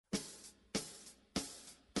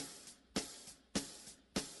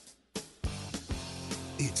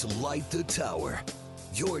It's Light the Tower,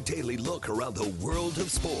 your daily look around the world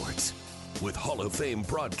of sports. With Hall of Fame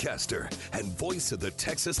broadcaster and voice of the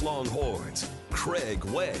Texas Longhorns, Craig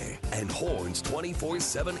Way, and Horns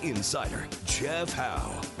 24/7 insider, Jeff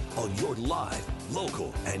Howe. On your live,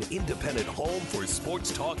 local, and independent home for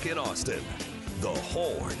sports talk in Austin, The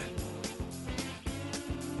Horn.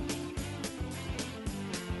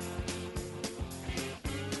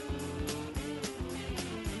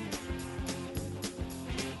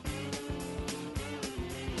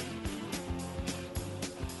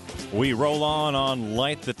 We roll on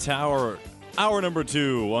Light the Tower. Hour number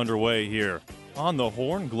 2 underway here on The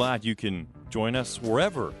Horn. Glad you can join us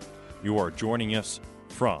wherever you are joining us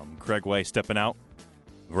from. Craig Way stepping out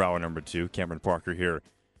for hour number 2. Cameron Parker here.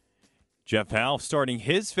 Jeff Howe starting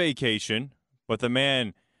his vacation, but the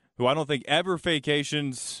man who I don't think ever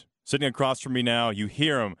vacations, sitting across from me now, you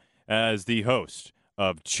hear him as the host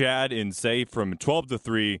of Chad and Say from 12 to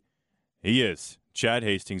 3. He is Chad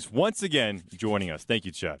Hastings once again joining us. Thank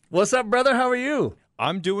you, Chad. What's up, brother? How are you?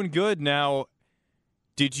 I'm doing good. Now,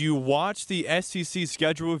 did you watch the SEC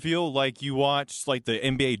schedule reveal like you watched like the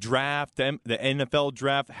NBA draft, the NFL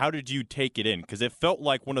draft? How did you take it in? Because it felt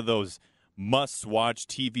like one of those must-watch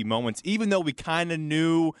TV moments. Even though we kind of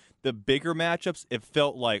knew the bigger matchups, it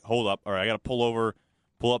felt like, hold up, all right, I got to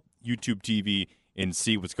pull up YouTube TV and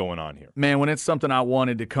see what's going on here. Man, when it's something I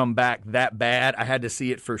wanted to come back that bad, I had to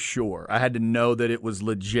see it for sure. I had to know that it was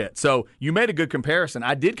legit. So you made a good comparison.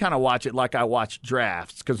 I did kind of watch it like I watch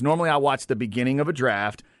drafts, because normally I watch the beginning of a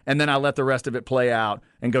draft, and then I let the rest of it play out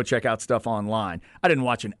and go check out stuff online. I didn't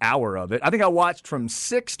watch an hour of it. I think I watched from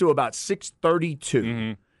 6 to about 6:32.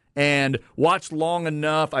 Mm-hmm. And watched long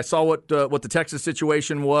enough. I saw what the Texas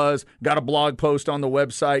situation was, got a blog post on the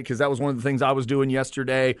website because that was one of the things I was doing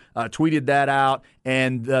yesterday, tweeted that out,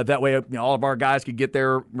 and that way all of our guys could get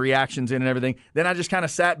their reactions in and everything. Then I just kind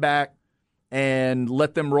of sat back and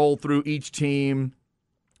let them roll through each team.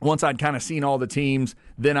 Once I'd kind of seen all the teams,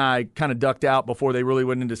 then I kind of ducked out before they really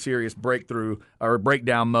went into serious breakthrough or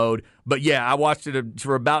breakdown mode. But, yeah, I watched it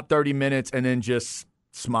for about 30 minutes and then just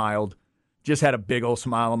smiled. Just had a big old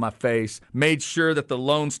smile on my face. Made sure that the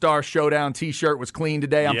Lone Star Showdown T-shirt was clean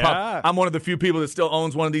today. I'm one of the few people that still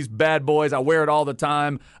owns one of these bad boys. I wear it all the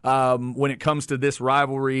time when it comes to this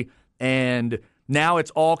rivalry. And now it's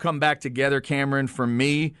all come back together, Cameron, for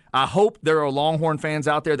me. I hope there are Longhorn fans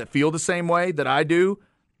out there that feel the same way that I do.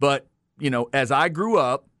 But, you know, as I grew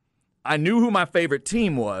up, I knew who my favorite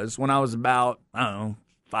team was when I was about,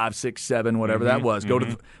 5, 6, 7, whatever that was.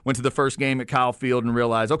 Went to the first game at Kyle Field and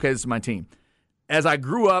realized, okay, this is my team. As I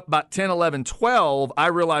grew up, about 10, 11, 12, I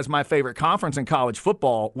realized my favorite conference in college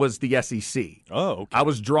football was the SEC. Oh, okay. I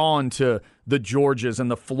was drawn to the Georgias and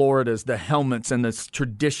the Floridas, the helmets and the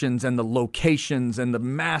traditions and the locations and the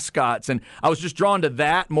mascots. And I was just drawn to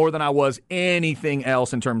that more than I was anything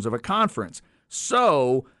else in terms of a conference.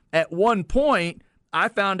 So at one point, I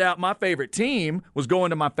found out my favorite team was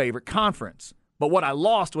going to my favorite conference. But what I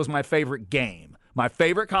lost was my favorite game. My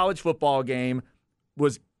favorite college football game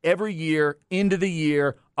was every year, end of the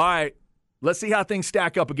year. All right, let's see how things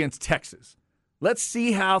stack up against Texas. Let's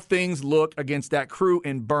see how things look against that crew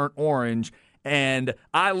in burnt orange. And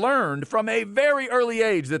I learned from a very early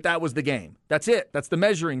age that was the game. That's it. That's the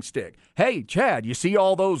measuring stick. Hey, Chad, you see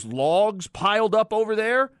all those logs piled up over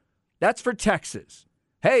there? That's for Texas.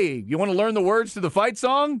 Hey, you want to learn the words to the fight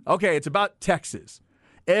song? Okay, it's about Texas.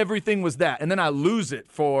 Everything was that. And then I lose it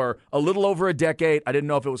for a little over a decade. I didn't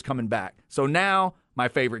know if it was coming back. So now my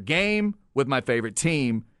favorite game with my favorite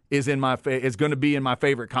team is going to be in my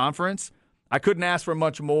favorite conference. I couldn't ask for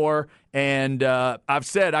much more. And I've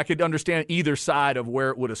said I could understand either side of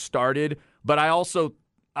where it would have started. But I'm also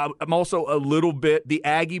a little bit, the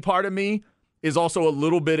Aggie part of me is also a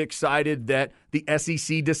little bit excited that the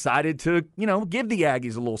SEC decided to, give the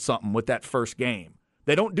Aggies a little something with that first game.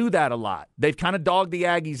 They don't do that a lot. They've kind of dogged the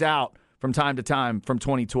Aggies out from time to time from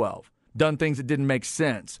 2012, done things that didn't make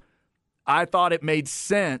sense. I thought it made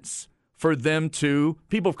sense for them to,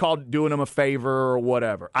 people have called it doing them a favor or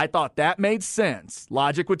whatever. I thought that made sense.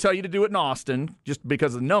 Logic would tell you to do it in Austin just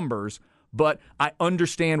because of numbers, but I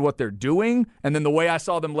understand what they're doing, and then the way I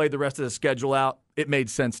saw them lay the rest of the schedule out, it made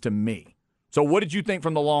sense to me. So what did you think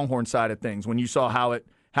from the Longhorn side of things when you saw how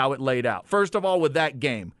it laid out? First of all, with that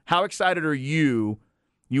game, how excited are you?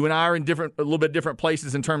 You and I are in a little bit different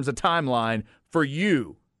places in terms of timeline. For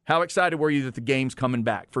you, how excited were you that the game's coming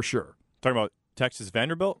back for sure? Talking about Texas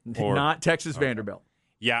Vanderbilt? Not Texas Vanderbilt.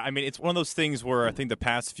 Yeah, I mean, it's one of those things where I think the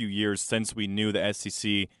past few years since we knew the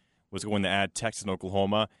SEC was going to add Texas and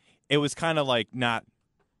Oklahoma, it was kind of not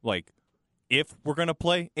if we're going to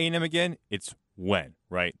play A&M again, it's when,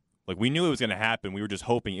 right? Like, we knew it was going to happen. We were just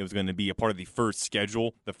hoping it was going to be a part of the first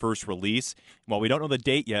schedule, the first release. While we don't know the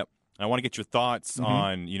date yet, I want to get your thoughts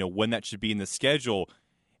on, when that should be in the schedule.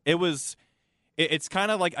 It's kind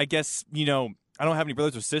of like, I guess, I don't have any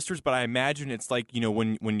brothers or sisters, but I imagine it's like,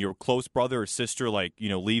 when your close brother or sister, like,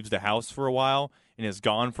 leaves the house for a while and is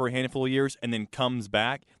gone for a handful of years and then comes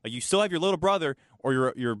back. Like, you still have your little brother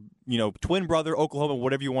or your twin brother, Oklahoma,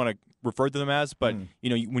 whatever you want to refer to them as. But,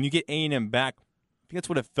 when you get A&M back, I think that's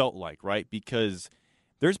what it felt like, right? Because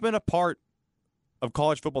there's been a part of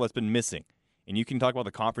college football that's been missing. And you can talk about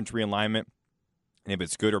the conference realignment and if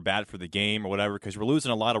it's good or bad for the game or whatever, because we're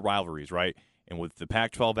losing a lot of rivalries, right? And with the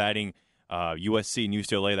Pac-12 adding USC and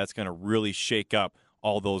UCLA, that's going to really shake up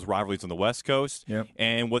all those rivalries on the West Coast. Yep.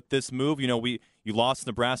 And with this move, you lost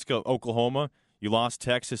Nebraska, Oklahoma, you lost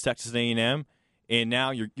Texas A&M, and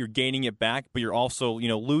now you're gaining it back, but you're also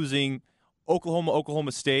losing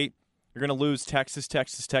Oklahoma State. You're going to lose Texas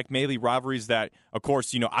Tech, mainly rivalries that, of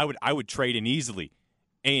course, I would trade in easily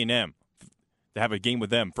A&M to have a game with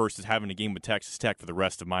them versus having a game with Texas Tech for the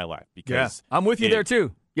rest of my life. Because I'm with you there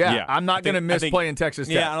too. Yeah, I'm not going to miss playing Texas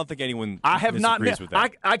Tech. Yeah, I don't think anyone I have not disagrees with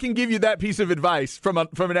that. I can give you that piece of advice from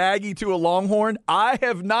an Aggie to a Longhorn. I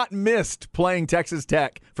have not missed playing Texas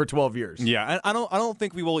Tech for 12 years. Yeah, I don't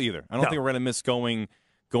think we will either. I don't think we're going to miss going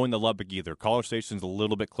to Lubbock either. College Station's a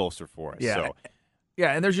little bit closer for us. Yeah. So.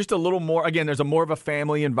 Yeah, and there's just a little more. Again, there's more of a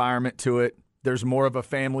family environment to it. There's more of a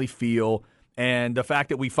family feel. And the fact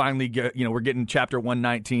that we finally get, we're getting Chapter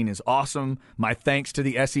 119 is awesome. My thanks to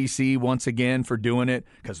the SEC once again for doing it,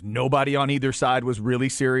 because nobody on either side was really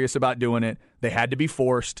serious about doing it. They had to be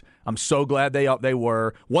forced. I'm so glad they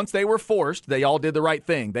were. Once they were forced, they all did the right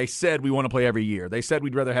thing. They said we want to play every year. They said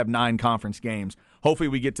we'd rather have 9 conference games. Hopefully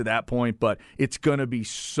we get to that point, but it's going to be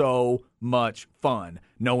so much fun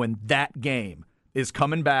knowing that game is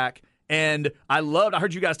coming back. And I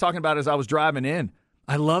heard you guys talking about it as I was driving in.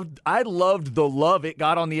 I loved the love it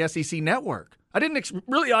got on the SEC network. I didn't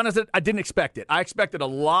expect it. I expected a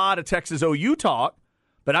lot of Texas OU talk,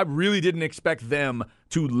 but I really didn't expect them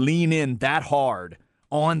to lean in that hard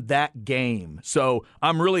on that game. So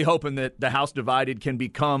I'm really hoping that the House Divided can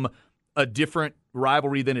become a different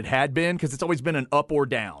rivalry than it had been, because it's always been an up or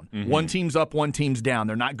down. Mm-hmm. One team's up, one team's down.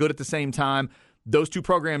 They're not good at the same time. Those two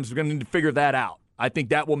programs are going to need to figure that out. I think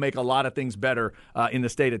that will make a lot of things better in the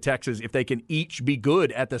state of Texas if they can each be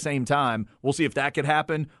good at the same time. We'll see if that could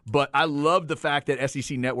happen. But I love the fact that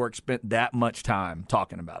SEC Network spent that much time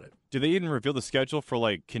talking about it. Do they even reveal the schedule for,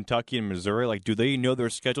 like, Kentucky and Missouri? Like, do they know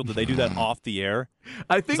their schedule? Do they do that off the air?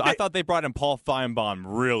 I thought they brought in Paul Feinbaum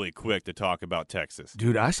really quick to talk about Texas.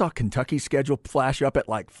 Dude, I saw Kentucky's schedule flash up at,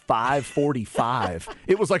 like, 5:45.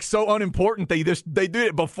 It was, like, so unimportant. They did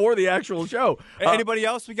it before the actual show. Anybody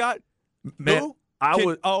else we got? Man, Who?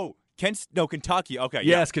 Kentucky. Okay.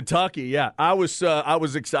 Yes, Kentucky. Yeah, I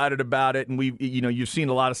was excited about it, and you've seen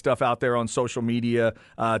a lot of stuff out there on social media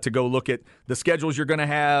to go look at the schedules you're going to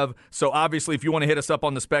have. So obviously, if you want to hit us up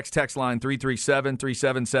on the Specs text line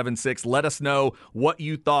 337-3776, let us know what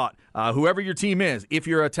you thought. Whoever your team is, if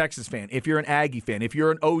you're a Texas fan, if you're an Aggie fan, if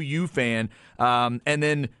you're an OU fan, and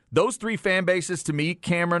then those 3 fan bases to me,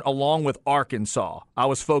 Cameron, along with Arkansas, I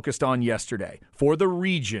was focused on yesterday for the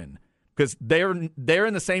region. Because they're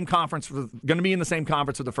in the same conference, going to be in the same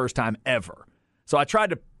conference for the first time ever. So I tried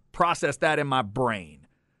to process that in my brain.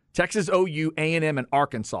 Texas, OU, A&M, and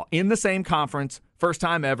Arkansas in the same conference, first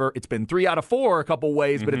time ever. It's been 3 out of 4 a couple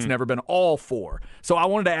ways, but it's never been all 4. So I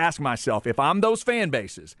wanted to ask myself, if I'm those fan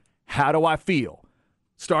bases, how do I feel?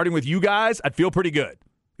 Starting with you guys, I'd feel pretty good.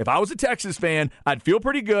 If I was a Texas fan, I'd feel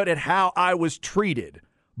pretty good at how I was treated.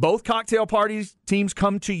 Both cocktail parties teams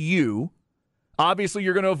come to you. Obviously,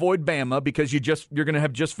 you're going to avoid Bama because you're going to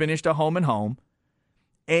have just finished a home and home.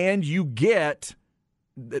 And you get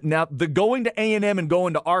now the going to A&M and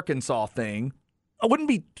going to Arkansas thing. I wouldn't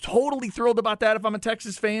be totally thrilled about that if I'm a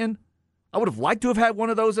Texas fan. I would have liked to have had one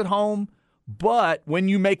of those at home. But when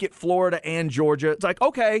you make it Florida and Georgia, it's like,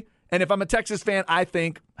 okay. And if I'm a Texas fan, I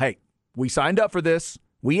think, hey, we signed up for this.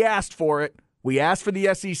 We asked for it. We asked for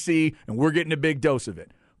the SEC, and we're getting a big dose of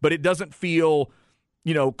it. But it doesn't feel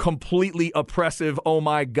completely oppressive. Oh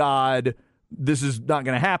my God, this is not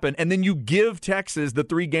going to happen. And then you give Texas the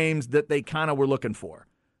 3 games that they kind of were looking for.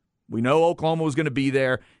 We know Oklahoma was going to be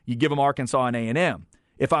there. You give them Arkansas and A&M.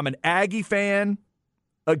 If I'm an Aggie fan,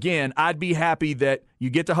 again, I'd be happy that you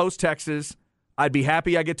get to host Texas. I'd be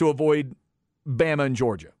happy I get to avoid Bama and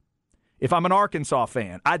Georgia. If I'm an Arkansas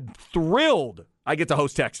fan, I'm thrilled I get to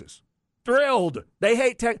host Texas. Thrilled. They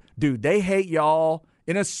hate Dude, they hate y'all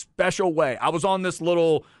in a special way. I was on this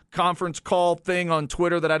little conference call thing on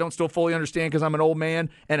Twitter that I don't still fully understand because I'm an old man,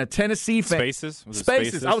 and a Tennessee fan. Spaces? Was it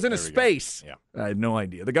Spaces. I was in a There we go. space. Yeah. I had no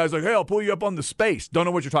idea. The guy's like, hey, I'll pull you up on the space. Don't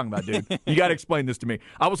know what you're talking about, dude. You got to explain this to me.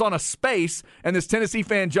 I was on a space, and this Tennessee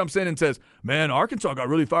fan jumps in and says, man, Arkansas got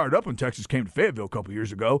really fired up when Texas came to Fayetteville a couple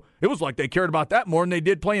years ago. It was like they cared about that more than they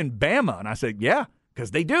did playing Bama. And I said, yeah,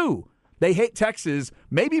 because they do. They hate Texas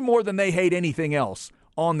maybe more than they hate anything else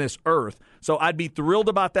on this earth. So I'd be thrilled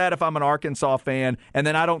about that if I'm an Arkansas fan. And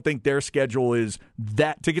then I don't think their schedule is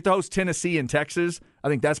that. To get to host Tennessee and Texas, I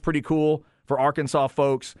think that's pretty cool for Arkansas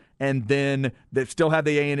folks. And then they still have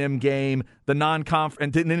the A&M game, the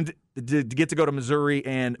non-conference, and then to get to go to Missouri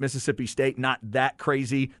and Mississippi State, not that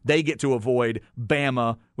crazy. They get to avoid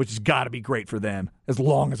Bama, which has got to be great for them, as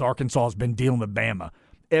long as Arkansas has been dealing with Bama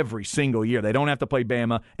every single year. They don't have to play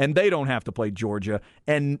Bama, and they don't have to play Georgia.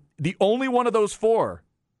 And the only one of those four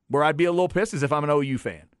where I'd be a little pissed is if I'm an OU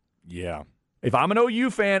fan. Yeah. If I'm an OU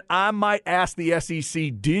fan, I might ask the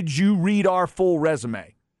SEC, did you read our full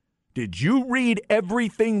resume? Did you read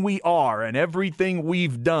everything we are and everything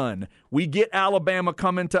we've done? We get Alabama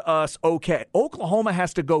coming to us. Okay, Oklahoma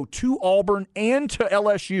has to go to Auburn and to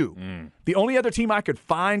LSU. The only other team I could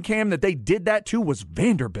find, Cam, that they did that to was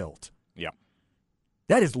Vanderbilt. Yeah.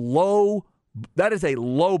 That is low. That is a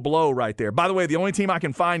low blow right there. By the way, the only team I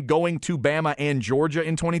can find going to Bama and Georgia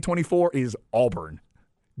in 2024 is Auburn.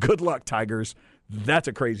 Good luck, Tigers. That's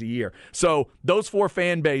a crazy year. So those four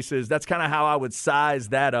fan bases, that's kind of how I would size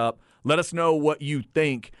that up. Let us know what you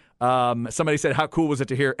think. Somebody said, how cool was it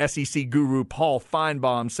to hear SEC guru Paul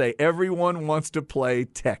Feinbaum say everyone wants to play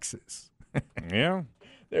Texas? Yeah.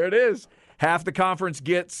 There it is. Half the conference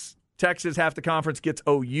gets Texas, half the conference gets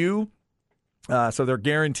OU. So they're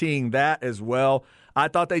guaranteeing that as well. I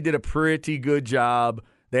thought they did a pretty good job.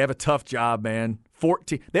 They have a tough job, man.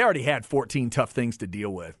 They already had 14 tough things to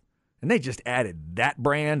deal with. And they just added that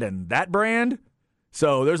brand and that brand.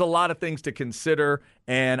 So there's a lot of things to consider,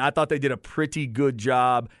 and I thought they did a pretty good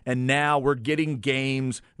job. And now we're getting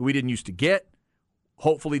games we didn't used to get.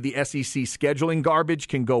 Hopefully the SEC scheduling garbage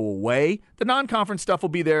can go away. The non-conference stuff will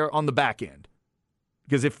be there on the back end,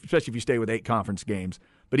 because especially if you stay with 8 conference games.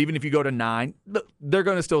 But even if you go to 9, they're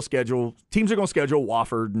going to still schedule – teams are going to schedule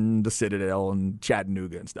Wofford and the Citadel and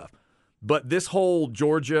Chattanooga and stuff. But this whole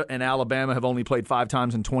Georgia and Alabama have only played 5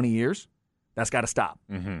 times in 20 years. That's got to stop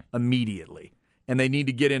immediately. And they need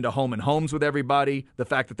to get into home and homes with everybody. The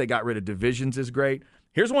fact that they got rid of divisions is great.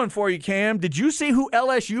 Here's one for you, Cam. Did you see who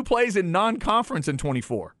LSU plays in non-conference in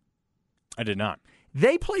 24? I did not.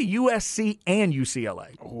 They play USC and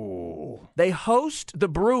UCLA. Oh. They host the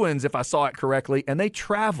Bruins, if I saw it correctly, and they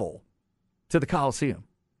travel to the Coliseum.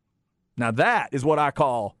 Now that is what I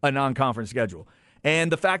call a non-conference schedule.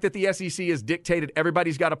 And the fact that the SEC has dictated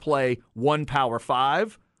everybody's got to play one Power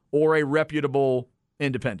 5 or a reputable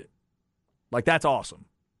independent. Like, that's awesome.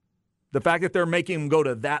 The fact that they're making them go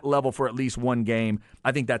to that level for at least one game,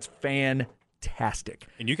 I think that's fantastic.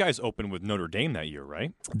 And you guys opened with Notre Dame that year,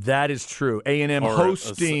 right? That is true. A&M Or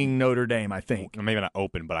hosting Notre Dame, I think. Maybe not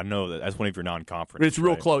open, but I know that that's one of your non-conference. It's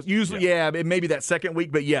real right? close. Usually, yeah, it may be that second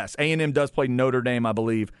week, but yes, A&M does play Notre Dame, I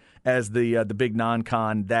believe, as the big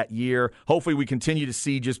non-con that year. Hopefully we continue to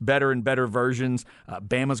see just better and better versions.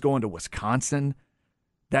 Bama's going to Wisconsin.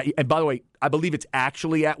 And by the way, I believe it's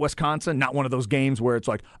actually at Wisconsin, not one of those games where it's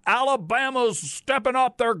like, Alabama's stepping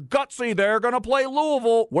up, they're gutsy, they're going to play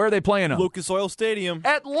Louisville. Where are they playing them? Lucas Oil Stadium.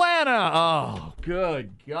 Atlanta. Oh,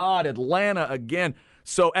 good God, Atlanta again.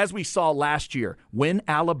 So as we saw last year, when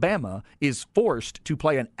Alabama is forced to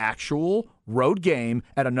play an actual road game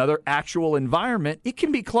at another actual environment, it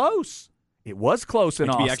can be close. It was close in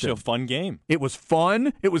Austin. It could be actually a fun game. It was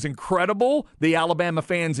fun. It was incredible. The Alabama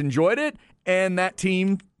fans enjoyed it, and that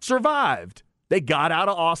team survived. They got out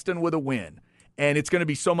of Austin with a win. And it's going to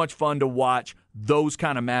be so much fun to watch those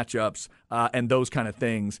kind of matchups and those kind of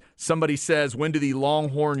things. Somebody says, when do the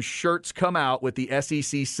Longhorn shirts come out with the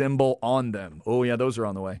SEC symbol on them? Oh, yeah, those are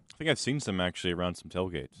on the way. I think I've seen some actually around some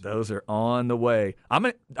tailgates. Those are on the way. I'm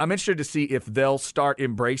interested to see if they'll start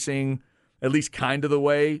embracing at least kind of the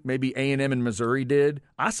way maybe A&M and Missouri did.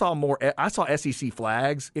 I saw SEC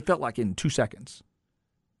flags. It felt like in 2 seconds.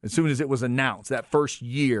 As soon as it was announced that first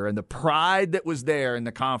year, and the pride that was there in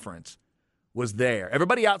the conference was there.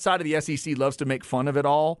 Everybody outside of the SEC loves to make fun of it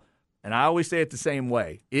all, and I always say it the same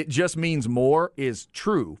way. It just means more is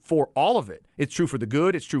true for all of it. It's true for the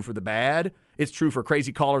good. It's true for the bad. It's true for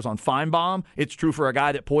crazy callers on Feinbaum. It's true for a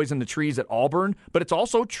guy that poisoned the trees at Auburn. But it's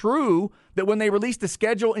also true that when they release the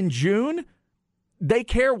schedule in June, they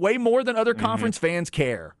care way more than other conference fans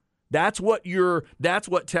care. That's what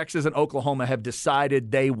Texas and Oklahoma have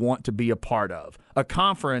decided they want to be a part of. A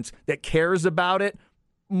conference that cares about it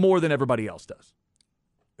more than everybody else does.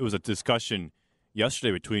 It was a discussion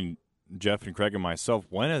yesterday between Jeff and Craig and myself.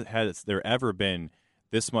 When has there ever been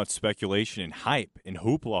this much speculation and hype and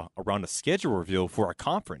hoopla around a schedule reveal for a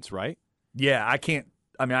conference, right? Yeah, I can't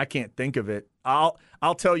think of it. I'll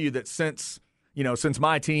tell you that since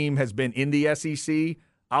my team has been in the SEC,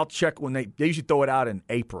 I'll check when they usually throw it out in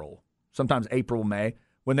April, sometimes April, May.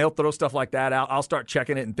 When they'll throw stuff like that out, I'll start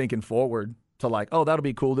checking it and thinking forward to like, oh, that'll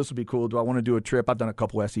be cool. This will be cool. Do I want to do a trip? I've done a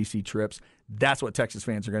couple SEC trips. That's what Texas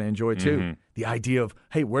fans are going to enjoy too. Mm-hmm. The idea of,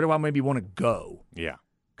 hey, where do I maybe want to go? Yeah.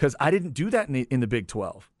 Because I didn't do that in the Big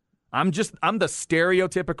 12. I'm the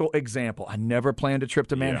stereotypical example. I never planned a trip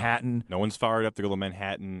to Manhattan. No one's fired up to go to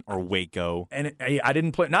Manhattan or Waco. And I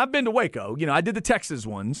didn't plan. Now, I've been to Waco. I did the Texas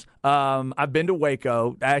ones. I've been to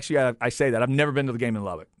Waco. Actually, I say that. I've never been to the game in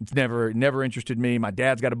Lubbock. It's never interested me. My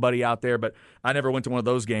dad's got a buddy out there, but I never went to one of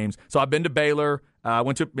those games. So I've been to Baylor. I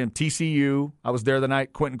went to TCU. I was there the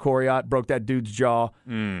night Quentin Coriat broke that dude's jaw.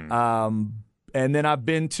 And then I've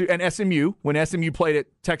been to SMU. When SMU played at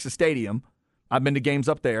Texas Stadium, I've been to games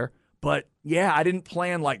up there. But, yeah, I didn't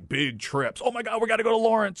plan, like, big trips. Oh, my God, we got to go to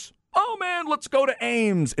Lawrence. Oh, man, let's go to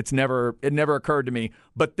Ames. It never occurred to me.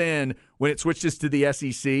 But then when it switches to the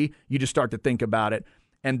SEC, you just start to think about it.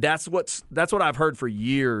 And that's what I've heard for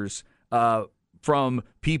years from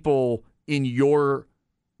people in your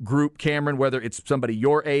group, Cameron, whether it's somebody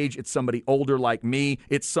your age, it's somebody older like me,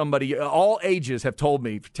 it's somebody, all ages have told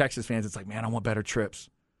me, Texas fans, it's like, man, I want better trips.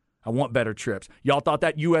 Y'all thought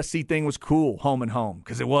that USC thing was cool, home and home,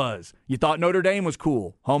 because it was. You thought Notre Dame was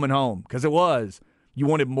cool, home and home, because it was. You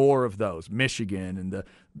wanted more of those. Michigan and the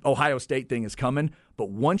Ohio State thing is coming.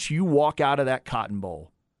 But once you walk out of that Cotton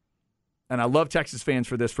Bowl, and I love Texas fans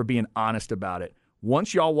for this, for being honest about it,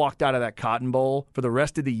 once y'all walked out of that Cotton Bowl, for the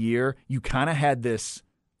rest of the year, you kind of had this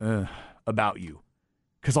about you,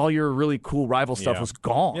 because all your really cool rival stuff was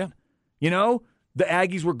gone. Yeah. The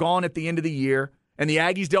Aggies were gone at the end of the year. And the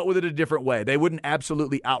Aggies dealt with it a different way. They wouldn't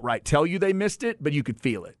absolutely outright tell you they missed it, but you could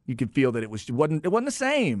feel it. You could feel that it wasn't the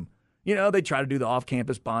same. They try to do the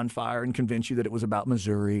off-campus bonfire and convince you that it was about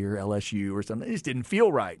Missouri or LSU or something. It just didn't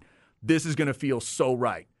feel right. This is going to feel so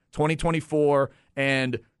right. 2024,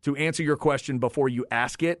 and to answer your question before you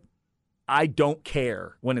ask it, I don't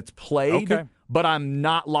care when it's played, but I'm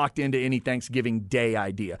not locked into any Thanksgiving Day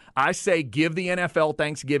idea. I say give the NFL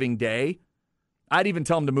Thanksgiving Day. I'd even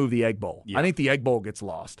tell them to move the Egg Bowl. Yeah. I think the Egg Bowl gets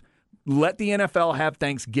lost. Let the NFL have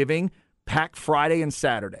Thanksgiving, pack Friday and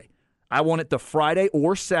Saturday. I want it the Friday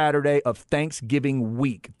or Saturday of Thanksgiving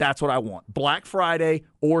week. That's what I want. Black Friday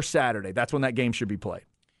or Saturday. That's when that game should be played.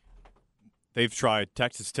 They've tried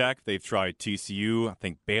Texas Tech. They've tried TCU. I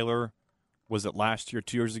think Baylor was it last year,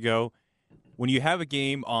 2 years ago. When you have a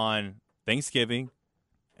game on Thanksgiving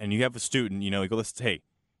and you have a student, you go, hey,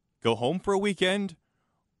 go home for a weekend,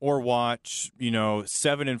 or watch,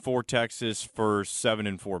 7-4 Texas for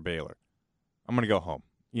 7-4 Baylor. I'm gonna go home.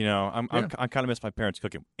 I kind of miss my parents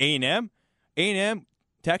cooking. A&M,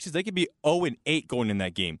 Texas, they could be 0-8 going in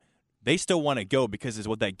that game. They still want to go because it's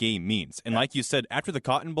what that game means. And like you said, after the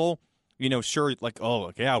Cotton Bowl, sure, like, we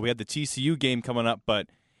had the TCU game coming up, but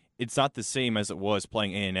it's not the same as it was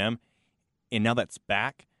playing A&M. And now that's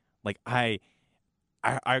back. Like I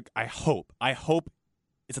hope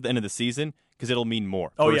it's at the end of the season, because it'll mean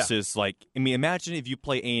more. Versus, imagine if you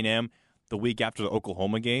play A&M the week after the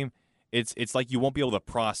Oklahoma game. It's like you won't be able to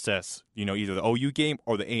process, either the OU game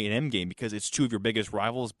or the A&M game, because it's two of your biggest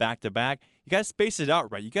rivals back to back. You got to space it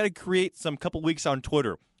out right. You got to create some couple weeks on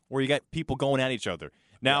Twitter where you got people going at each other.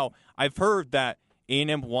 Now, I've heard that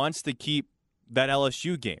A&M wants to keep that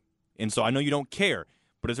LSU game, and so I know you don't care.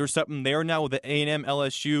 But is there something there now with the A&M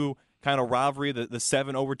LSU kind of rivalry, the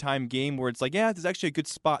 7 overtime game, where it's like, there's actually a good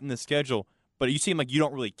spot in the schedule, but you seem like you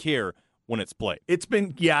don't really care when it's played? It's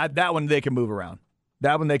been, that one they can move around.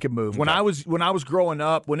 That one they can move. Okay. When I was growing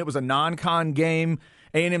up, when it was a non-con game,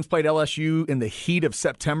 A&M's played LSU in the heat of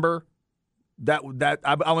September.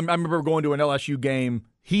 I remember going to an LSU game,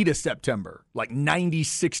 heat of September, like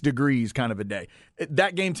 96 degrees kind of a day.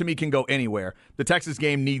 That game to me can go anywhere. The Texas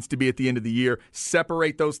game needs to be at the end of the year.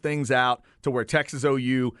 Separate those things out to where Texas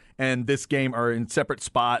OU and this game are in separate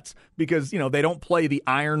spots, because, they don't play the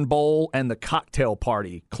Iron Bowl and the cocktail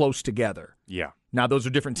party close together. Yeah. Now, those are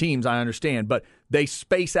different teams, I understand, but they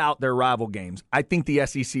space out their rival games. I think the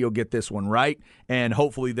SEC will get this one right, and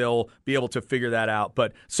hopefully they'll be able to figure that out.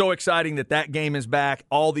 But so exciting that game is back,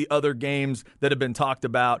 all the other games that have been talked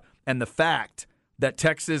about, and the fact that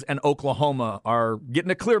Texas and Oklahoma are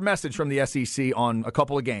getting a clear message from the SEC on a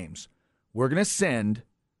couple of games. We're going to send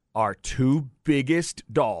our two biggest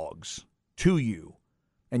dogs to you,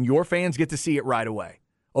 and your fans get to see it right away.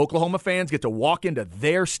 Oklahoma fans get to walk into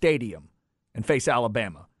their stadium and face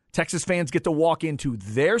Alabama. Texas fans get to walk into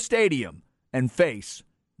their stadium and face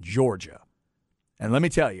Georgia. And let me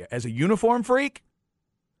tell you, as a uniform freak,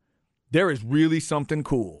 there is really something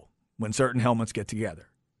cool when certain helmets get together,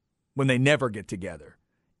 when they never get together.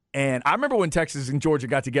 And I remember when Texas and Georgia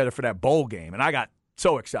got together for that bowl game, and I got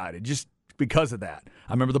so excited just because of that.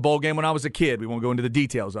 I remember the bowl game when I was a kid. We won't go into the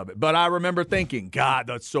details of it. But I remember thinking, God,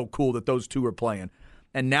 that's so cool that those two are playing.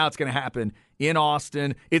 And now it's going to happen in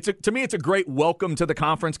Austin. To me, it's a great welcome to the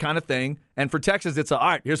conference kind of thing. And for Texas, it's all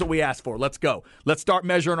right, here's what we asked for. Let's go. Let's start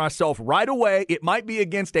measuring ourselves right away. It might be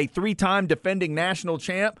against a 3-time defending national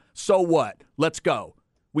champ. So what? Let's go.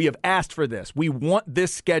 We have asked for this. We want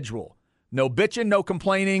this schedule. No bitching, no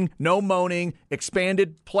complaining, no moaning,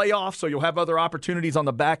 expanded playoffs so you'll have other opportunities on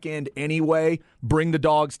the back end anyway. Bring the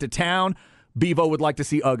dogs to town. Bevo would like to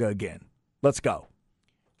see UGA again. Let's go.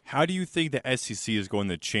 How do you think the SEC is going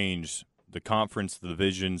to change the conference, the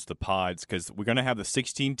divisions, the pods? Because we're going to have the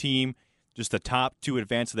 16 team, just the top 2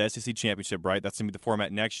 advance to the SEC championship, right? That's going to be the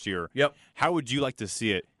format next year. Yep. How would you like to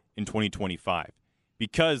see it in 2025?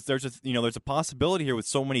 Because there's a possibility here with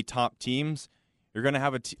so many top teams. You're going to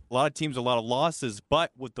have a lot of teams, a lot of losses,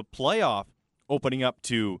 but with the playoff opening up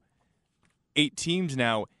to 8 teams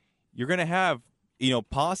now, you're going to have,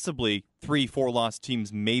 possibly 3-4 lost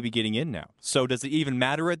teams maybe getting in now. So does it even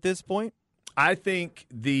matter at this point? I think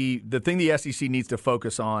the thing the SEC needs to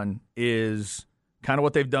focus on is kind of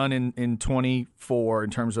what they've done in 24 in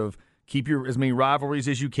terms of keep your as many rivalries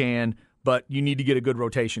as you can, but you need to get a good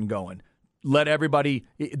rotation going. Let everybody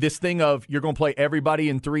 – this thing of you're going to play everybody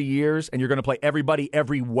in 3 years and you're going to play everybody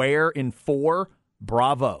everywhere in 4,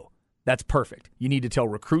 bravo. That's perfect. You need to tell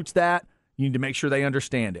recruits that. You need to make sure they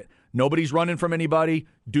understand it. Nobody's running from anybody.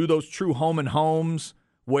 Do those true home and homes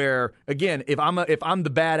where, again, if I'm the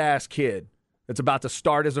badass kid that's about to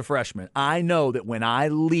start as a freshman, I know that when I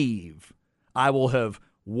leave, I will have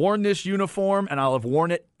worn this uniform and I'll have worn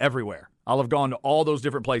it everywhere. I'll have gone to all those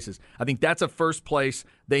different places. I think that's a first place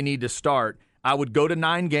they need to start. I would go to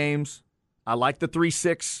 9 games. I like the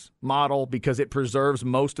 3-6 model because it preserves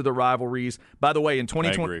most of the rivalries. By the way, in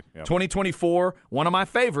 2024, one of my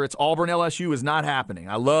favorites, Auburn-LSU, is not happening.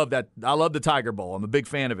 I love that. I love the Tiger Bowl. I'm a big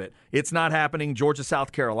fan of it. It's not happening.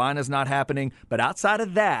 Georgia-South Carolina is not happening. But outside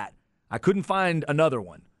of that, I couldn't find another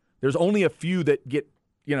one. There's only a few that get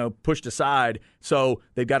pushed aside. So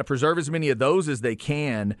they've got to preserve as many of those as they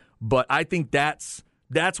can. But I think that's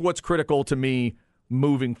what's critical to me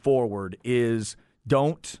moving forward is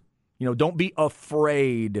don't be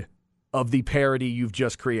afraid of the parity you've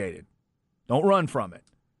just created. Don't run from it.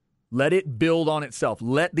 Let it build on itself.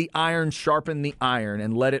 Let the iron sharpen the iron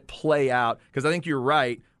and let it play out. Because I think you're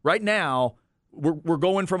right. Right now, we're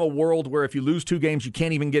going from a world where if you lose 2 games, you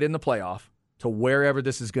can't even get in the playoff to wherever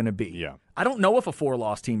this is going to be. Yeah. I don't know if a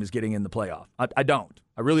 4-loss team is getting in the playoff. I don't.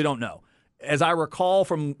 I really don't know. As I recall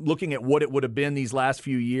from looking at what it would have been these last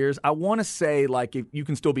few years, I want to say like if you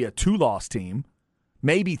can still be a 2-loss team,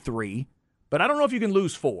 maybe 3, but I don't know if you can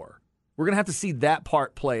lose 4. We're going to have to see that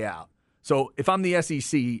part play out. So if I'm the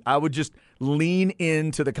SEC, I would just lean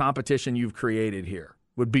into the competition you've created here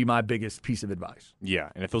would be my biggest piece of advice. Yeah,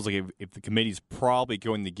 and it feels like if the committee's probably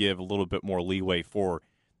going to give a little bit more leeway for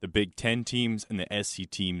the Big Ten teams and the SEC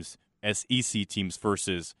teams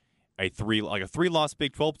versus a 3-loss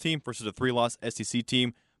Big 12 team versus a 3-loss SEC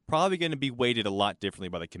team, probably going to be weighted a lot differently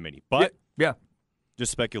by the committee. But yeah.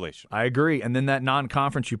 Just speculation. I agree. And then that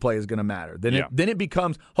non-conference you play is going to matter. Then it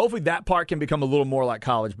becomes – hopefully that part can become a little more like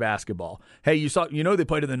college basketball. Hey, they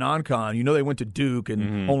played in the non-con. They went to Duke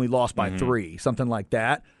and only lost by 3, something like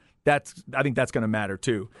that. I think that's going to matter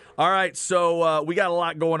too. All right, so we got a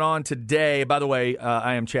lot going on today. By the way,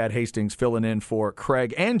 I am Chad Hastings filling in for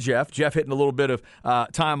Craig and Jeff. Jeff hitting a little bit of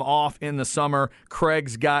time off in the summer.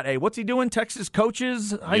 Craig's got what's he doing? Texas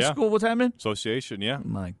Coaches High School? What's happening? Association, yeah.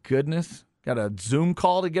 My goodness. Got a Zoom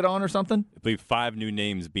call to get on or something? I believe 5 new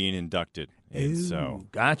names being inducted. So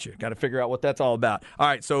gotcha. Got to figure out what that's all about. All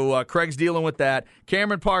right, so Craig's dealing with that.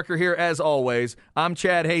 Cameron Parker here as always. I'm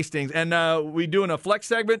Chad Hastings. And we doing a flex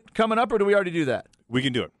segment coming up, or do we already do that? We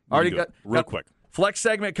can do it. Real quick. Flex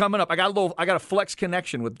segment coming up. I got a flex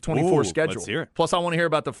connection with the 24 schedule. Let's hear it. Plus, I want to hear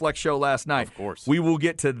about the flex show last night. Of course. We will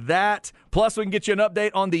get to that. Plus, we can get you an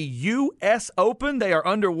update on the U.S. Open. They are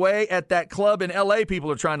underway at that club in L.A.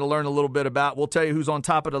 people are trying to learn a little bit about. We'll tell you who's on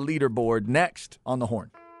top of the leaderboard next on The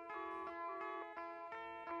Horn.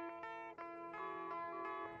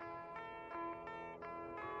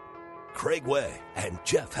 Craig Way and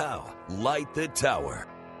Jeff Howe light the tower.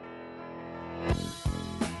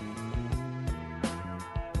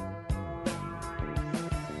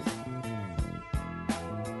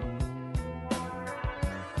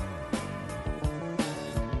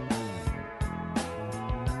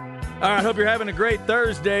 All right, hope you're having a great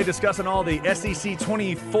Thursday discussing all the SEC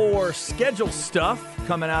 24 schedule stuff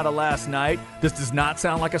coming out of last night. This does not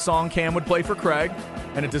sound like a song Cam would play for Craig,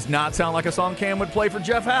 and it does not sound like a song Cam would play for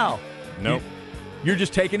Jeff Howe. Nope. You're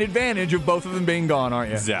just taking advantage of both of them being gone, aren't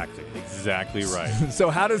you? Exactly right. So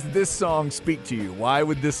how does this song speak to you? Why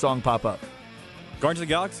would this song pop up? Guardians of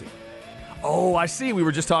the Galaxy. Oh, I see. We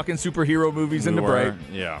were just talking superhero movies in the break.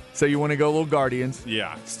 Yeah. So you want to go a little Guardians?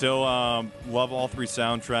 Yeah. Still love all three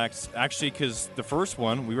soundtracks. Actually, because the first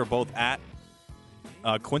one, we were both at,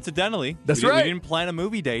 coincidentally. That's we right. We didn't plan a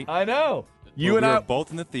movie date. I know. We were both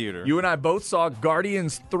in the theater. You and I both saw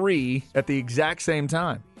Guardians 3 at the exact same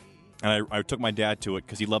time. And I took my dad to it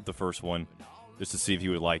because he loved the first one, just to see if he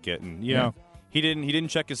would like it. And, you know, he didn't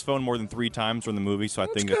check his phone more than 3 times during the movie, so I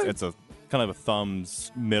think it's a kind of a thumbs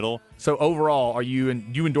middle. So overall, are you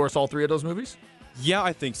endorse all 3 of those movies? Yeah,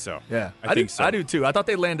 I think so. Yeah, I think so. I do too. I thought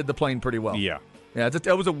they landed the plane pretty well. Yeah. Yeah,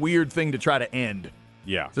 that was a weird thing to try to end.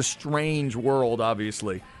 Yeah. It's a strange world,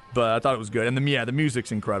 obviously, but I thought it was good. And the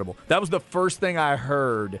music's incredible. That was the first thing I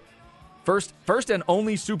heard. First and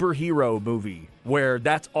only superhero movie where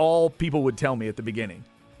that's all people would tell me at the beginning.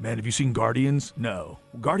 Man, have you seen Guardians? No.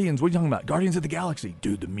 Guardians, what are you talking about? Guardians of the Galaxy.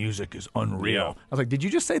 Dude, the music is unreal. Yeah. I was like, did you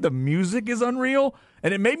just say the music is unreal?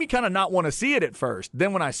 And it made me kind of not want to see it at first.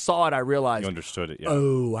 Then when I saw it, I realized. You understood it, yeah.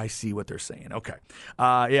 Oh, I see what they're saying. Okay.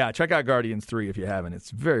 Yeah, check out Guardians 3 if you haven't. It's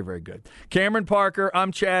very, very good. Cameron Parker,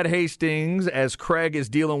 I'm Chad Hastings, as Craig is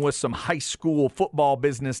dealing with some high school football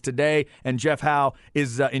business today, and Jeff Howe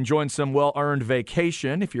is enjoying some well-earned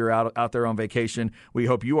vacation. If you're out there on vacation, we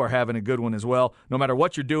hope you are having a good one as well. No matter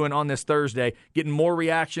what you're doing on this Thursday, getting more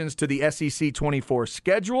reactions to the SEC 24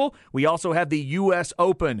 schedule. We also have the U.S.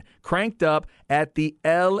 Open cranked up at the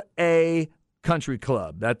L.A. Country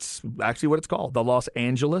Club. That's actually what it's called, the Los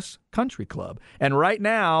Angeles Country Club. And right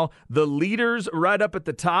now, the leaders right up at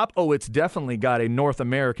the top, it's definitely got a North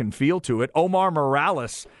American feel to it. Omar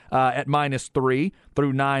Morales at -3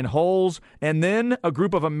 through 9 holes. And then a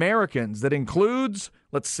group of Americans that includes,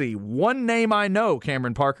 let's see, one name I know,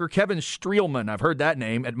 Cameron Parker, Kevin Streelman. I've heard that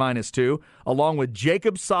name at -2, along with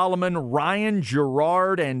Jacob Solomon, Ryan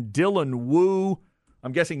Gerard, and Dylan Wu.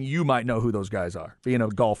 I'm guessing you might know who those guys are, being a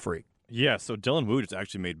golf freak. Yeah, so Dylan Wu just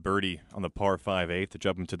actually made birdie on the par 5/8 to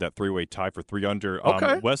jump into that 3-way tie for 3 under.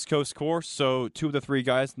 Okay. West Coast course, so 2 of the 3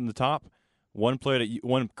 guys in the top. One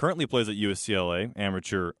currently plays at UCLA,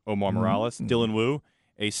 amateur Omar Morales. Dylan Wu,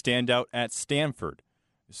 a standout at Stanford.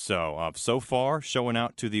 So, so far, showing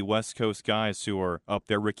out to the West Coast guys who are up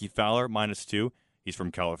there. Ricky Fowler, -2. He's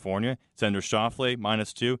from California. Xander Schauffele,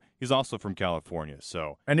 -2. He's also from California.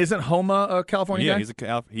 So, and isn't Homa a California guy?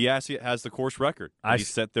 He has the course record. He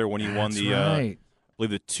set there when he won the, right. I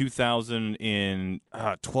believe the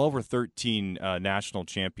 2012 or 13 national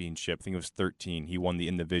championship. I think it was 13. He won the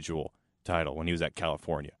individual title when he was at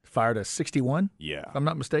California. Fired a 61? Yeah. If I'm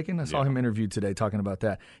not mistaken. I saw him interviewed today talking about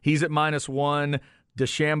that. He's at -1.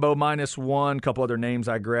 DeChambeau -1, a couple other names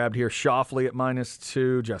I grabbed here. Schauffele at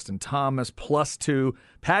 -2, Justin Thomas +2,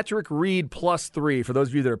 Patrick Reed +3. For those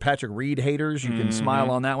of you that are Patrick Reed haters, you can smile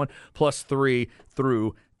on that one. +3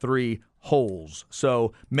 through 3 holes.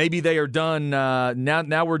 So maybe they are done.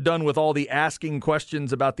 Now we're done with all the asking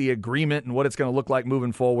questions about the agreement and what it's going to look like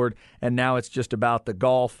moving forward. And now it's just about the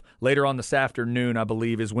golf. Later on this afternoon, I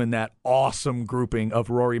believe, is when that awesome grouping of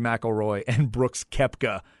Rory McIlroy and Brooks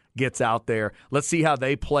Koepka gets out there. Let's see how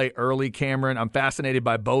they play early, Cameron. I'm fascinated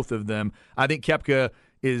by both of them. I think Koepka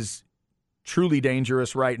is truly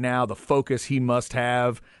dangerous right now. The focus he must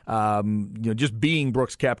have, just being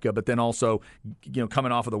Brooks Koepka, but then also,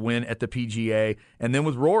 coming off of the win at the PGA. And then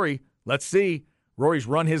with Rory, let's see. Rory's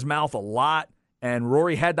run his mouth a lot, and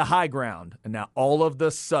Rory had the high ground. And now all of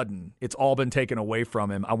the sudden, it's all been taken away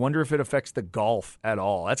from him. I wonder if it affects the golf at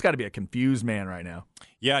all. That's got to be a confused man right now.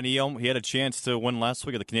 Yeah, and he had a chance to win last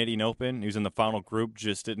week at the Canadian Open. He was in the final group,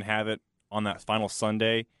 just didn't have it on that final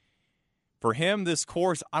Sunday. For him, this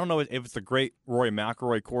course, I don't know if it's the great Rory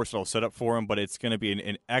McIlroy course that'll set up for him, but it's going to be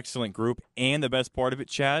an excellent group. And the best part of it,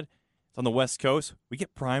 Chad, it's on the West Coast. We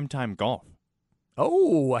get primetime golf.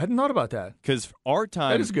 Oh, I hadn't thought about that. Because our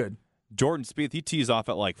time, that is good. Jordan Spieth, he tees off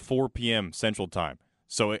at like 4 p.m. Central Time.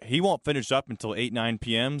 So he won't finish up until 8, 9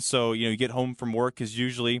 p.m. So, you get home from work because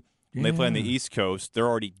usually when they play on the East Coast, they're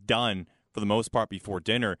already done for the most part before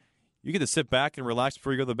dinner. You get to sit back and relax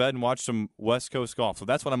before you go to bed and watch some West Coast golf. So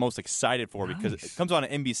that's what I'm most excited for because it comes on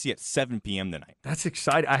at NBC at 7 p.m. tonight. That's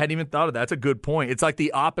exciting. I hadn't even thought of that. That's a good point. It's like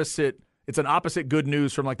the opposite. It's an opposite good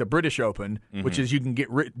news from like the British Open, which is you can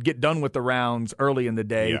get done with the rounds early in the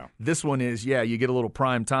day. Yeah. This one is, you get a little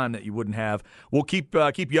prime time that you wouldn't have. We'll keep you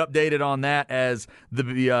updated on that as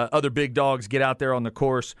the other big dogs get out there on the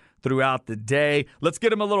course throughout the day. Let's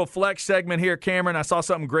get him a little flex segment here, Cameron. I saw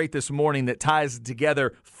something great this morning that ties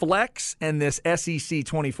together flex and this SEC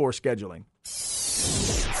 24 scheduling.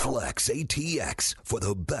 Flex ATX for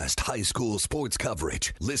the best high school sports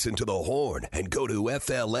coverage. Listen to the Horn and go to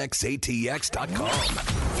FLXATX.com.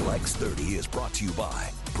 Flex 30 is brought to you by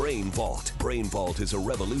Brain Vault. Brain Vault is a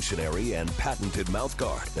revolutionary and patented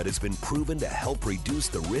mouthguard that has been proven to help reduce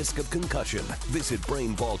the risk of concussion. Visit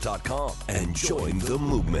BrainVault.com and join the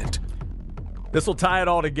movement. This will tie it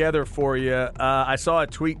all together for you. I saw a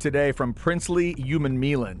tweet today from Princely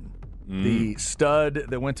Umanmielen, the stud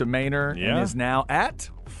that went to Manor and is now at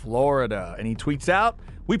Florida. And he tweets out,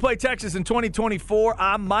 "We play Texas in 2024.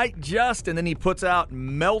 I might just," and then he puts out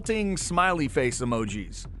melting smiley face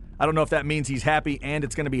emojis. I don't know if that means he's happy and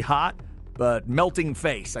it's going to be hot, but melting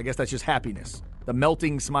face. I guess that's just happiness. The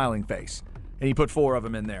melting smiling face. And he put 4 of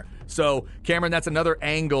them in there. So, Cameron, that's another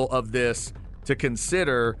angle of this to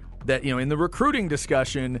consider that, in the recruiting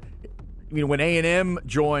discussion, when A&M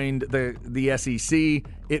joined the SEC,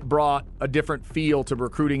 it brought a different feel to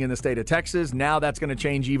recruiting in the state of Texas. Now that's going to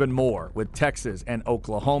change even more with Texas and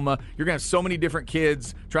Oklahoma. You're going to have so many different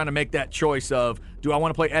kids trying to make that choice of, do I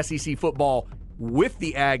want to play SEC football with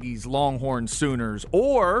the Aggies, Longhorns, Sooners,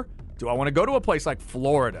 or do I want to go to a place like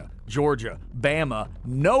Florida, Georgia, Bama,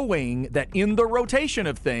 knowing that in the rotation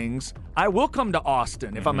of things, I will come to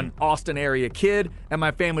Austin if I'm an Austin area kid and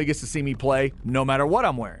my family gets to see me play no matter what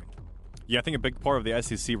I'm wearing. Yeah, I think a big part of the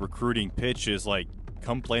SEC recruiting pitch is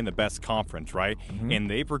come play in the best conference, right? And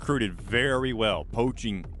they've recruited very well,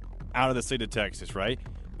 poaching out of the state of Texas, right?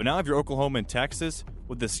 But now if you're Oklahoma and Texas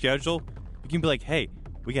with the schedule, you can be like, hey,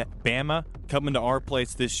 we got Bama coming to our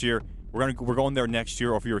place this year. We're going there next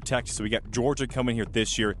year. Or if you're Texas, so we got Georgia coming here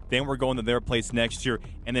this year. Then we're going to their place next year,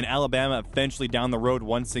 and then Alabama eventually down the road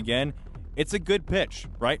once again. It's a good pitch,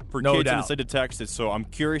 right, for kids in the state of Texas. So I'm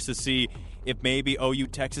curious to see if maybe OU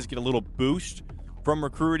Texas get a little boost from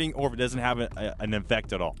recruiting, or if it doesn't have an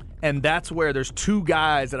effect at all. And that's where there's 2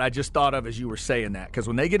 guys that I just thought of as you were saying that. Because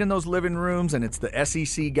when they get in those living rooms and it's the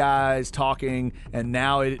SEC guys talking, and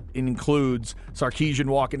now it includes Sarkisian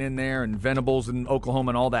walking in there and Venables in Oklahoma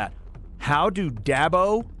and all that, how do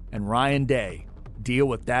Dabo and Ryan Day deal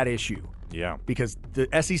with that issue? Yeah. Because the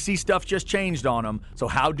SEC stuff just changed on them. So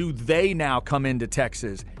how do they now come into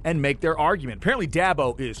Texas and make their argument? Apparently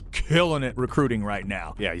Dabo is killing it recruiting right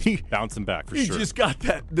now. Yeah, he's bouncing back for sure. He just got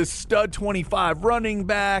the stud 25 running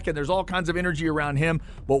back, and there's all kinds of energy around him.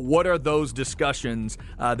 But what are those discussions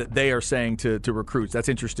that they are saying to recruits? That's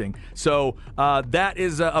interesting. So that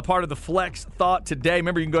is a part of the Flex Thought today.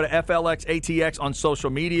 Remember, you can go to FLXATX on social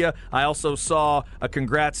media. I also saw a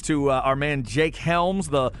congrats to our man Jake Helms,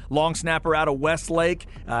 the long snapper out of Westlake,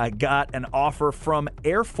 got an offer from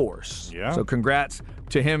Air Force. Yeah. So congrats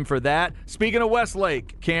to him for that. Speaking of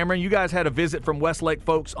Westlake, Cameron, you guys had a visit from Westlake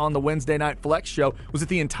folks on the Wednesday Night Flex show. Was it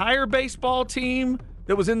the entire baseball team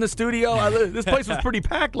that was in the studio? This place was pretty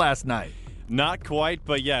packed last night. Not quite,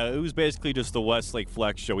 but yeah, it was basically just the Westlake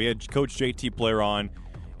Flex show. We had Coach JT Blair on,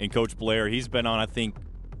 and Coach Blair, he's been on, I think,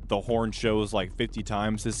 the Horn shows 50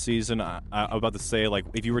 times this season. I'm about to say,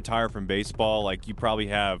 if you retire from baseball, you probably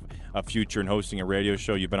have a future in hosting a radio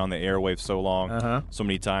show. You've been on the airwaves so long, so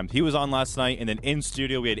many times. He was on last night, and then in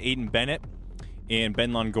studio we had Aiden Bennett and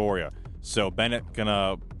Ben Longoria. So Bennett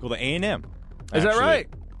gonna go to A&M. Is that right?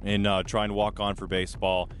 And try and walk on for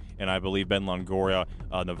baseball. And I believe Ben Longoria,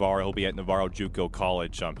 Navarro, he'll be at Navarro JUCO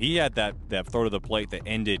College. He had that throw to the plate that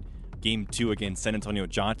ended Game 2 against San Antonio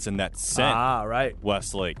Johnson that sent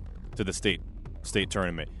Westlake to the state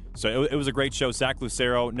tournament. So it was a great show. Zach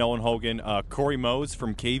Lucero, Nolan Hogan, Corey Mose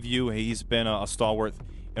from KVU. He's been a stalwart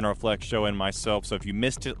in our Flex show, and myself. So if you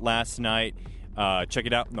missed it last night, check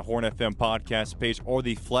it out on the Horn FM podcast page or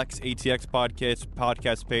the Flex ATX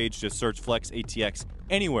podcast page. Just search Flex ATX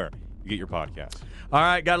anywhere you get your podcast. All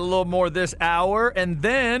right, got a little more this hour, and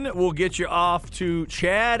then we'll get you off to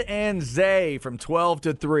Chad and Zay from 12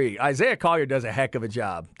 to 3. Isaiah Collier does a heck of a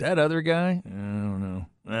job. That other guy, I don't know.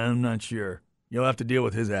 I'm not sure. You'll have to deal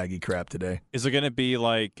with his Aggie crap today. Is it going to be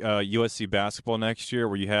like USC basketball next year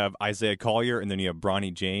where you have Isaiah Collier and then you have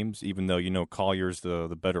Bronny James, even though Collier's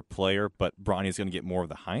the better player, but Bronny's going to get more of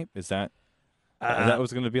the hype? Is that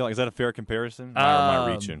what's going to be like? Is that a fair comparison? Or am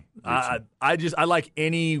I reaching? I like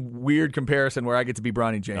any weird comparison where I get to be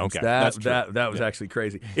Bronny James. Okay, that was actually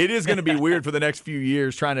crazy. It is going to be weird for the next few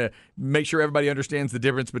years trying to make sure everybody understands the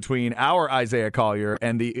difference between our Isaiah Collier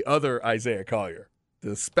and the other Isaiah Collier.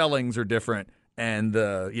 The spellings are different, and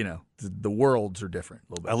the worlds are different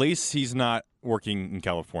a little bit. At least he's not working in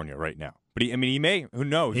California right now. But he may. Who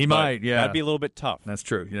knows? He might, yeah. That'd be a little bit tough. That's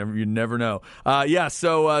true. You never know.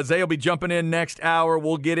 So Zay will be jumping in next hour.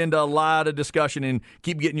 We'll get into a lot of discussion and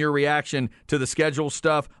keep getting your reaction to the schedule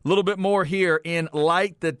stuff. A little bit more here in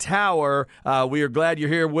Light the Tower. We are glad you're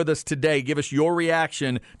here with us today. Give us your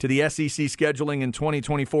reaction to the SEC scheduling in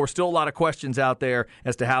 2024. Still a lot of questions out there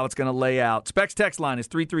as to how it's going to lay out. Specs text line is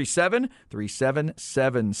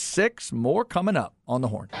 337-3776. More coming up on the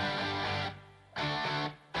Horn.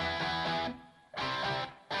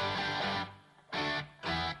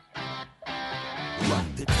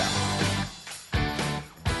 Light the Tower.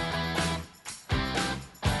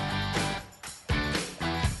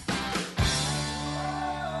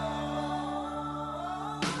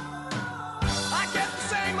 I get the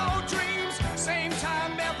same old dreams, same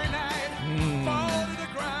time every night. Fall to the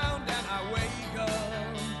ground and I wake up.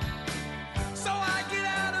 So I get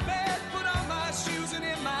out of bed, put on my shoes and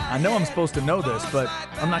in my I know I'm supposed to know this, but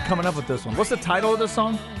I'm not coming up with this one. What's the title of this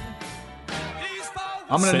song?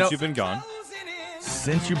 I'm going to know. Since You've Been Gone.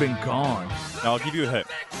 Since You've Been Gone. Now, I'll give you a hint.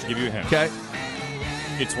 Okay.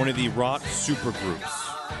 It's one of the rock supergroups.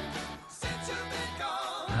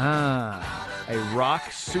 A rock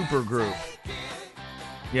supergroup.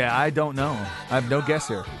 Yeah, I don't know. I have no guess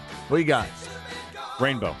here. What do you got?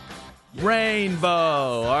 Rainbow. Rainbow.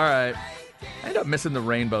 All right. I end up missing the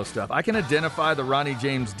Rainbow stuff. I can identify the Ronnie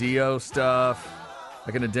James Dio stuff.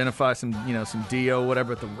 I can identify some Dio,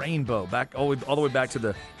 whatever. But the Rainbow, back all the way back to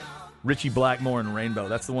the Richie Blackmore and Rainbow.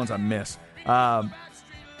 That's the ones I miss. All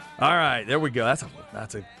right, there we go.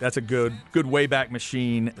 That's a good Wayback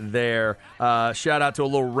Machine there. Shout out to a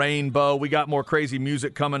little Rainbow. We got more crazy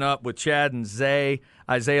music coming up with Chad and Zay.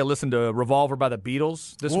 Isaiah listened to Revolver by the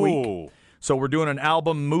Beatles this week. So we're doing an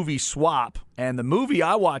album movie swap. And the movie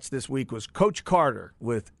I watched this week was Coach Carter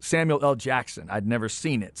with Samuel L. Jackson. I'd never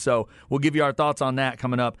seen it. So we'll give you our thoughts on that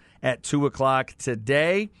coming up at 2 o'clock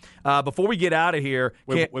today. Before we get out of here.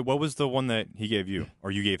 Wait, what was the one that he gave you? Or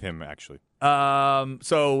you gave him, actually?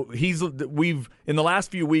 So we've in the last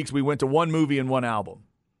few weeks, we went to one movie and one album.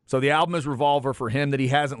 So the album is Revolver for him that he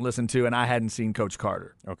hasn't listened to, and I hadn't seen Coach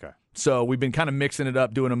Carter. Okay. So we've been kind of mixing it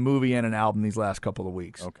up, doing a movie and an album these last couple of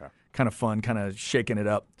weeks. Okay. Kind of fun, kind of shaking it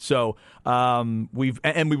up. So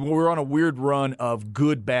we're on a weird run of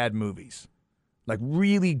good, bad movies. Like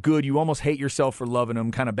really good, you almost hate yourself for loving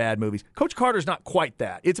them kind of bad movies. Coach Carter's not quite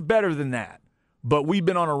that. It's better than that. But we've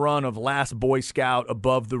been on a run of Last Boy Scout,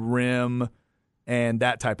 Above the Rim, and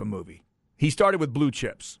that type of movie. He started with Blue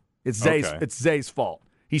Chips. It's Zay's fault.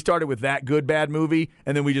 He started with that good, bad movie,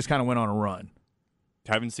 and then we just kind of went on a run.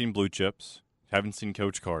 Haven't seen Blue Chips. Haven't seen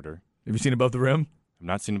Coach Carter. Have you seen Above the Rim? I've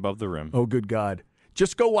not seen Above the Rim. Oh, good God.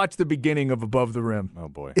 Just go watch the beginning of Above the Rim. Oh,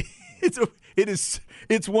 boy. It's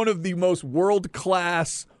one of the most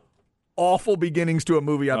world-class, awful beginnings to a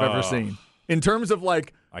movie I've ever seen. In terms of,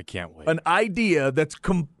 like, I can't wait. An idea that's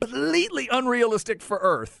completely unrealistic for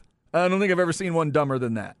Earth. I don't think I've ever seen one dumber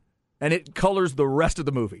than that. And it colors the rest of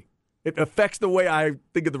the movie. It affects the way I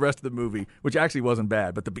think of the rest of the movie, which actually wasn't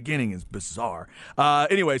bad, but the beginning is bizarre.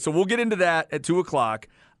 Anyway, so we'll get into that at 2 o'clock.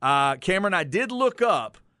 Cameron, I did look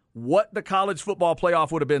up what the college football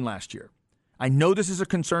playoff would have been last year. I know this is a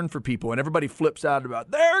concern for people, and everybody flips out about,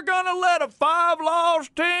 they're going to let a 5-loss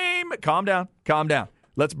team. Calm down.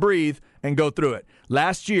 Let's breathe and go through it.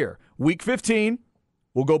 Last year, week 15,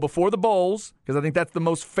 we'll go before the bowls, because I think that's the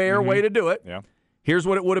most fair way to do it. Yeah. Here's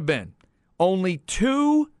what it would have been. Only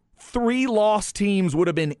 2 3-loss teams would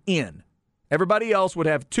have been in. Everybody else would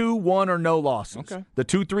have 2, 1, or no losses. Okay. The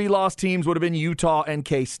 2 3-loss teams would have been Utah and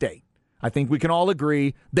K-State. I think we can all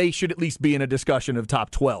agree they should at least be in a discussion of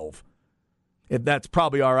top 12. If that's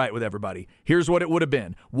probably all right with everybody. Here's what it would have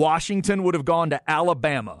been. Washington would have gone to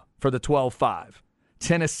Alabama for the 12-5.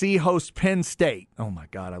 Tennessee hosts Penn State. Oh, my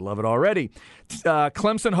God, I love it already.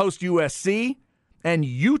 Clemson hosts USC, and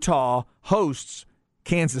Utah hosts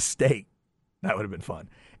Kansas State. That would have been fun.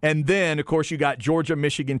 And then, of course, you got Georgia,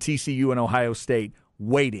 Michigan, TCU, and Ohio State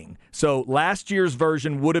waiting. So last year's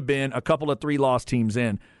version would have been a couple of 3-loss teams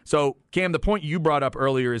in. So, Cam, the point you brought up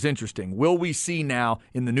earlier is interesting. Will we see now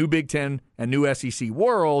in the new Big Ten and new SEC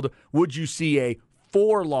world, would you see a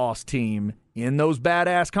 4-loss team in those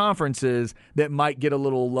badass conferences that might get a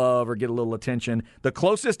little love or get a little attention? The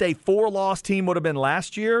closest a 4-loss team would have been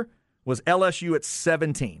last year was LSU at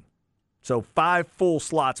 17. So 5 full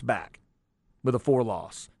slots back with a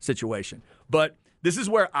 4-loss situation. But this is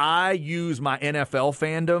where I use my NFL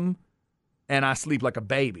fandom and I sleep like a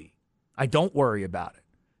baby. I don't worry about it.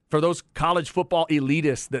 For those college football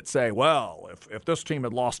elitists that say, well, if this team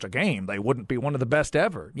had lost a game, they wouldn't be one of the best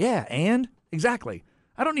ever. Yeah, and? Exactly.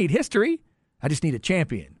 I don't need history. I just need a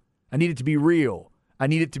champion. I need it to be real. I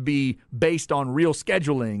need it to be based on real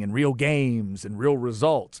scheduling and real games and real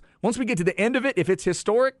results. Once we get to the end of it, if it's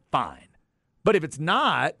historic, fine. But if it's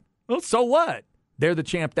not, well, so what? They're the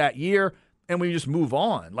champ that year, and we just move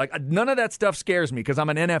on. Like, none of that stuff scares me because I'm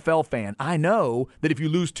an NFL fan. I know that if you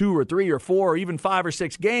lose 2 or 3 or 4 or even 5 or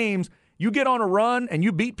 6 games, you get on a run and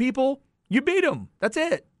you beat people, you beat them. That's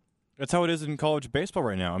it. That's how it is in college baseball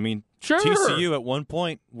right now. I mean, Sure. TCU at one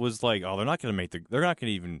point was like, oh, they're not going to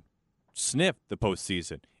even sniff the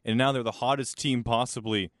postseason. And now they're the hottest team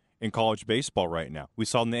possibly in college baseball right now. We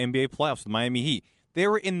saw in the NBA playoffs with Miami Heat. They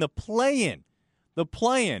were in the play-in,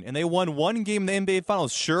 and they won one game in the NBA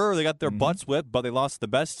Finals. Sure, they got their butts whipped, but they lost to the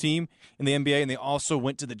best team in the NBA, and they also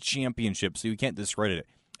went to the championship, so you can't discredit it.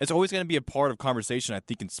 It's always going to be a part of conversation, I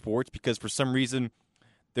think, in sports, because for some reason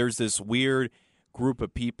there's this weird group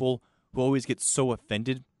of people who always get so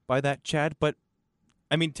offended by that, Chad. But,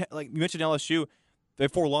 I mean, like you mentioned LSU, they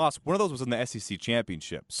 4 lost. One of those was in the SEC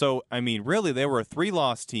championship. So, I mean, really, they were a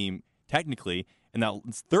 3-loss team, technically, and that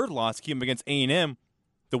 3rd loss came against A&M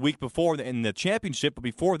the week before in the championship. But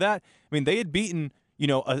before that, I mean, they had beaten,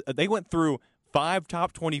 they went through 5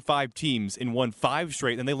 top 25 teams and won 5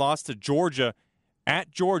 straight, and they lost to Georgia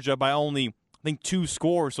at Georgia by only, I think, 2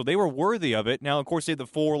 scores. So they were worthy of it. Now, of course, they had the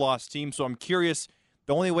 4-loss team, so I'm curious.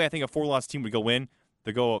 The only way I think a 4-loss team would go in,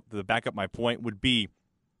 to back up my point, would be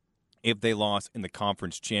if they lost in the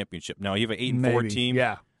conference championship. Now, you have an 8-4 team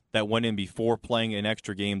that went in before playing an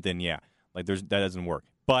extra game, then that doesn't work.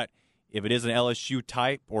 But if it is an LSU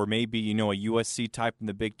type or maybe, a USC type in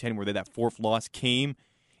the Big Ten where that 4th loss came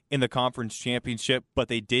in the conference championship, but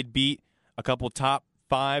they did beat a couple top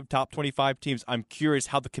 5, top 25 teams, I'm curious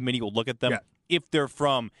how the committee will look at them if they're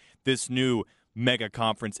from this new mega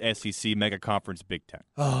conference SEC, mega conference Big Ten.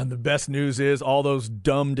 Oh, and the best news is all those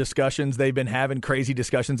dumb discussions they've been having, crazy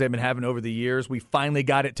discussions they've been having over the years, we finally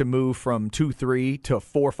got it to move from 2-3 to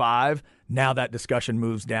 4-5. Now that discussion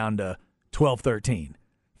moves down to 12-13.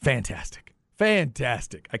 Fantastic.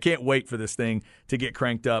 I can't wait for this thing to get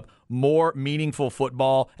cranked up. More meaningful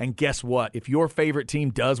football. And guess what? If your favorite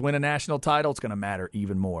team does win a national title, it's going to matter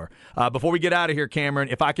even more. Before we get out of here, Cameron,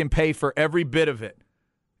 if I can pay for every bit of it,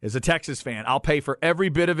 as a Texas fan, I'll pay for every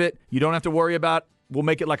bit of it. You don't have to worry about, we'll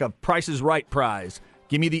make it like a Price is Right prize.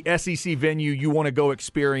 Give me the SEC venue you want to go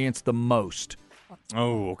experience the most.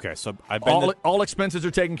 Oh, okay. So I've been all expenses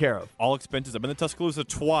are taken care of. All expenses. I've been to Tuscaloosa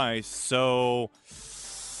twice, so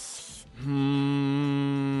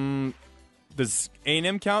does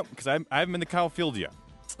A&M count? Because I haven't been to Kyle Field yet.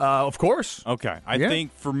 Of course. Okay. I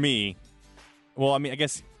think for me, well, I mean, I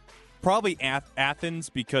guess probably Athens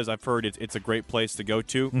because I've heard it's a great place to go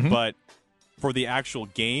to. But for the actual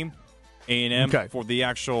game, A&M, for the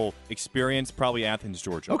actual experience, probably Athens,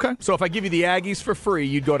 Georgia. Okay. So if I give you the Aggies for free,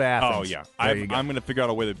 you'd go to Athens. Oh, yeah. I'm going to figure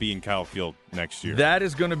out a way to be in Kyle Field next year. That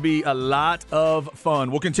is going to be a lot of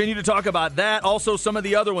fun. We'll continue to talk about that, also some of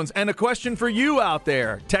the other ones. And a question for you out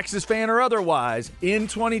there, Texas fan or otherwise, in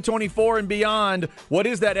 2024 and beyond, what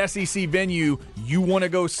is that SEC venue you want to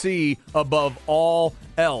go see above all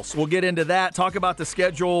else? We'll get into that, talk about the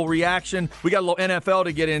schedule reaction. We got a little NFL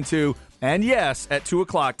to get into. And yes, at 2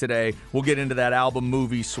 o'clock today, we'll get into that album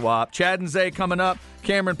movie swap. Chad and Zay coming up.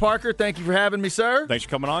 Cameron Parker, thank you for having me, sir. Thanks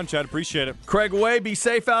for coming on, Chad. Appreciate it. Craig Way, be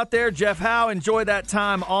safe out there. Jeff Howe, enjoy that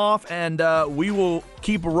time off. And we will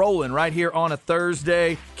keep rolling right here on a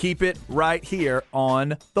Thursday. Keep it right here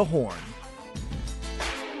on The Horn.